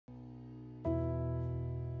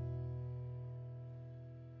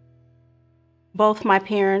Both my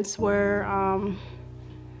parents were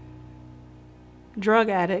drug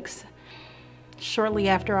addicts. Shortly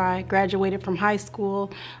after I graduated from high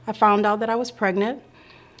school, I found out that I was pregnant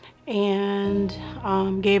and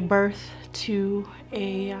gave birth to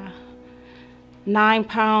a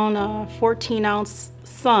 9-pound, 14-ounce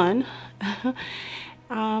son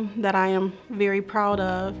that I am very proud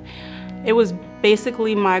of. It was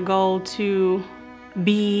basically my goal to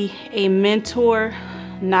be a mentor,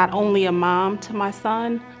 not only a mom to my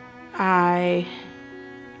son. I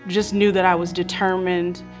just knew that I was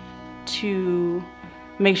determined to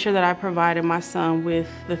make sure that I provided my son with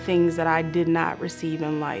the things that I did not receive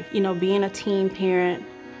in life. You know, being a teen parent,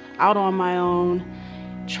 out on my own,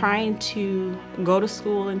 trying to go to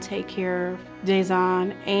school and take care of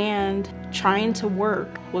Racine and trying to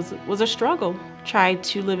work was a struggle. Tried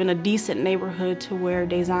to live in a decent neighborhood to where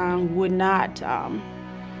Racine would not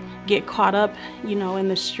get caught up, you know, in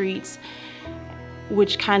the streets,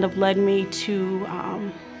 which kind of led me to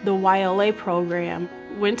the YLA program.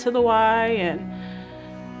 Went to the Y and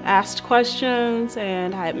asked questions,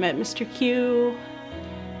 and I had met Mr. Q,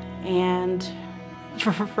 and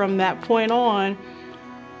from that point on,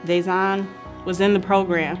 Racine was in the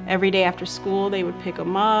program. Every day after school, they would pick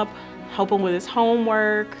him up, help him with his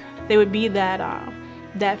homework. They would be that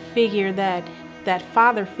figure, that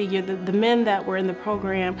father figure. The men that were in the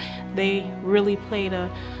program, they really played a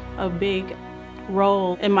big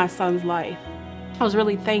role in my son's life. I was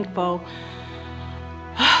really thankful.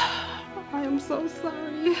 I am so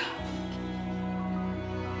sorry.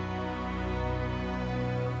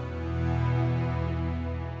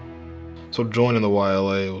 So joining the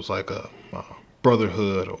YLA was like a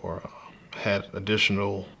brotherhood, or had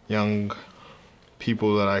additional young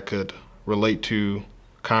people that I could relate to,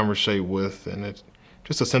 conversate with, and it's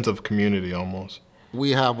just a sense of community almost.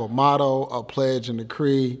 We have a motto, a pledge, and a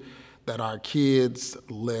creed that our kids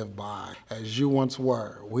live by. As you once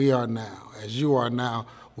were, we are now. As you are now,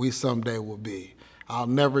 we someday will be. I'll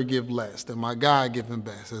never give less than my God-given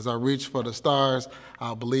best. As I reach for the stars,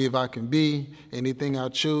 I believe I can be anything I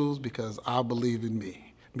choose because I believe in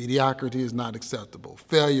me. Mediocrity is not acceptable.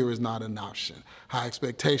 Failure is not an option. High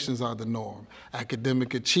expectations are the norm.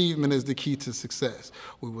 Academic achievement is the key to success.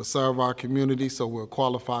 We will serve our community, so we're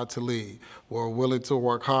qualified to lead. We're willing to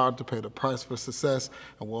work hard to pay the price for success,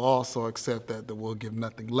 and we'll also accept that we'll give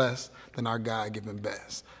nothing less than our God-given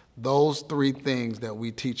best. Those three things that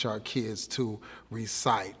we teach our kids to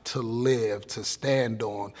recite, to live, to stand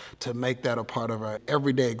on, to make that a part of our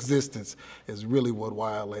everyday existence is really what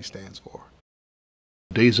YLA stands for.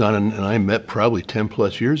 Racine and I met probably 10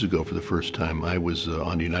 plus years ago for the first time. I was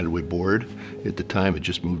on the United Way board at the time. Had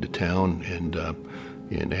just moved to town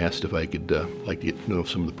and asked if I could like to get to know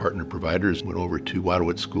some of the partner providers. Went over to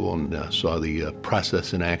Wadowitz School and saw the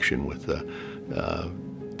process in action with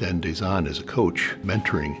then Racine as a coach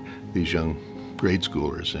mentoring these young grade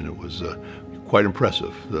schoolers, and it was quite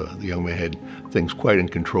impressive. The young man had things quite in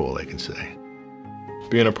control, I can say.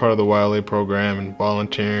 Being a part of the YLA program and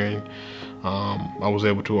volunteering, I was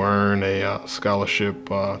able to earn a scholarship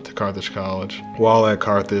to Carthage College. While at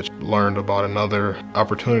Carthage, learned about another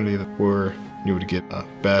opportunity where you would get a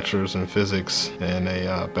bachelor's in physics and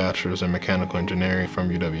a bachelor's in mechanical engineering from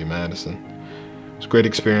UW-Madison. It was a great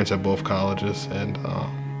experience at both colleges, and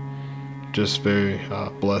just very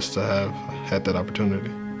blessed to have had that opportunity.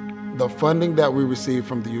 The funding that we receive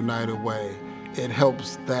from the United Way, it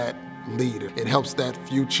helps that leader. It helps that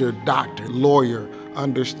future doctor, lawyer,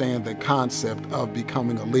 understand the concept of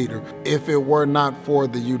becoming a leader. If it were not for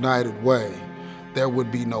the United Way, there would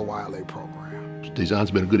be no YLA program.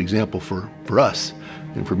 Racine's been a good example for us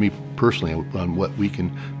and for me personally on what we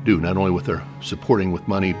can do, not only with our supporting with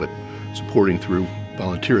money, but supporting through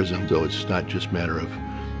volunteerism. So it's not just a matter of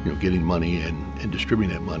getting money and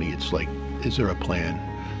distributing that money. It's like, is there a plan?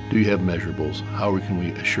 Do you have measurables? How can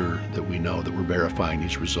we assure that we know that we're verifying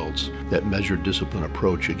these results? That measured discipline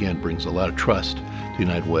approach, again, brings a lot of trust to the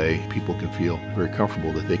United Way. People can feel very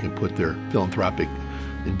comfortable that they can put their philanthropic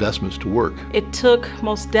investments to work. It took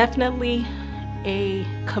most definitely a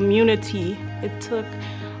community. It took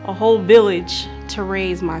a whole village to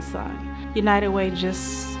raise my son. United Way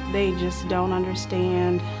they just don't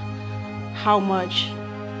understand how much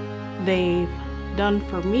they've done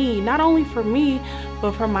for me, not only for me,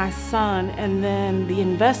 but for my son, and then the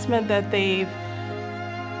investment that they've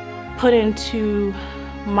put into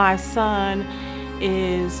my son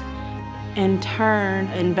is in turn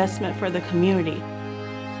investment for the community.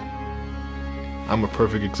 I'm a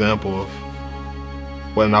perfect example of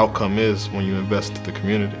what an outcome is when you invest in the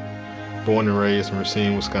community. Born and raised in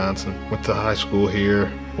Racine, Wisconsin. Went to high school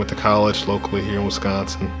here, went to college locally here in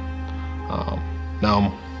Wisconsin. now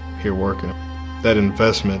I'm here working. That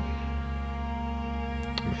investment,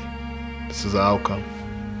 I mean, this is the outcome.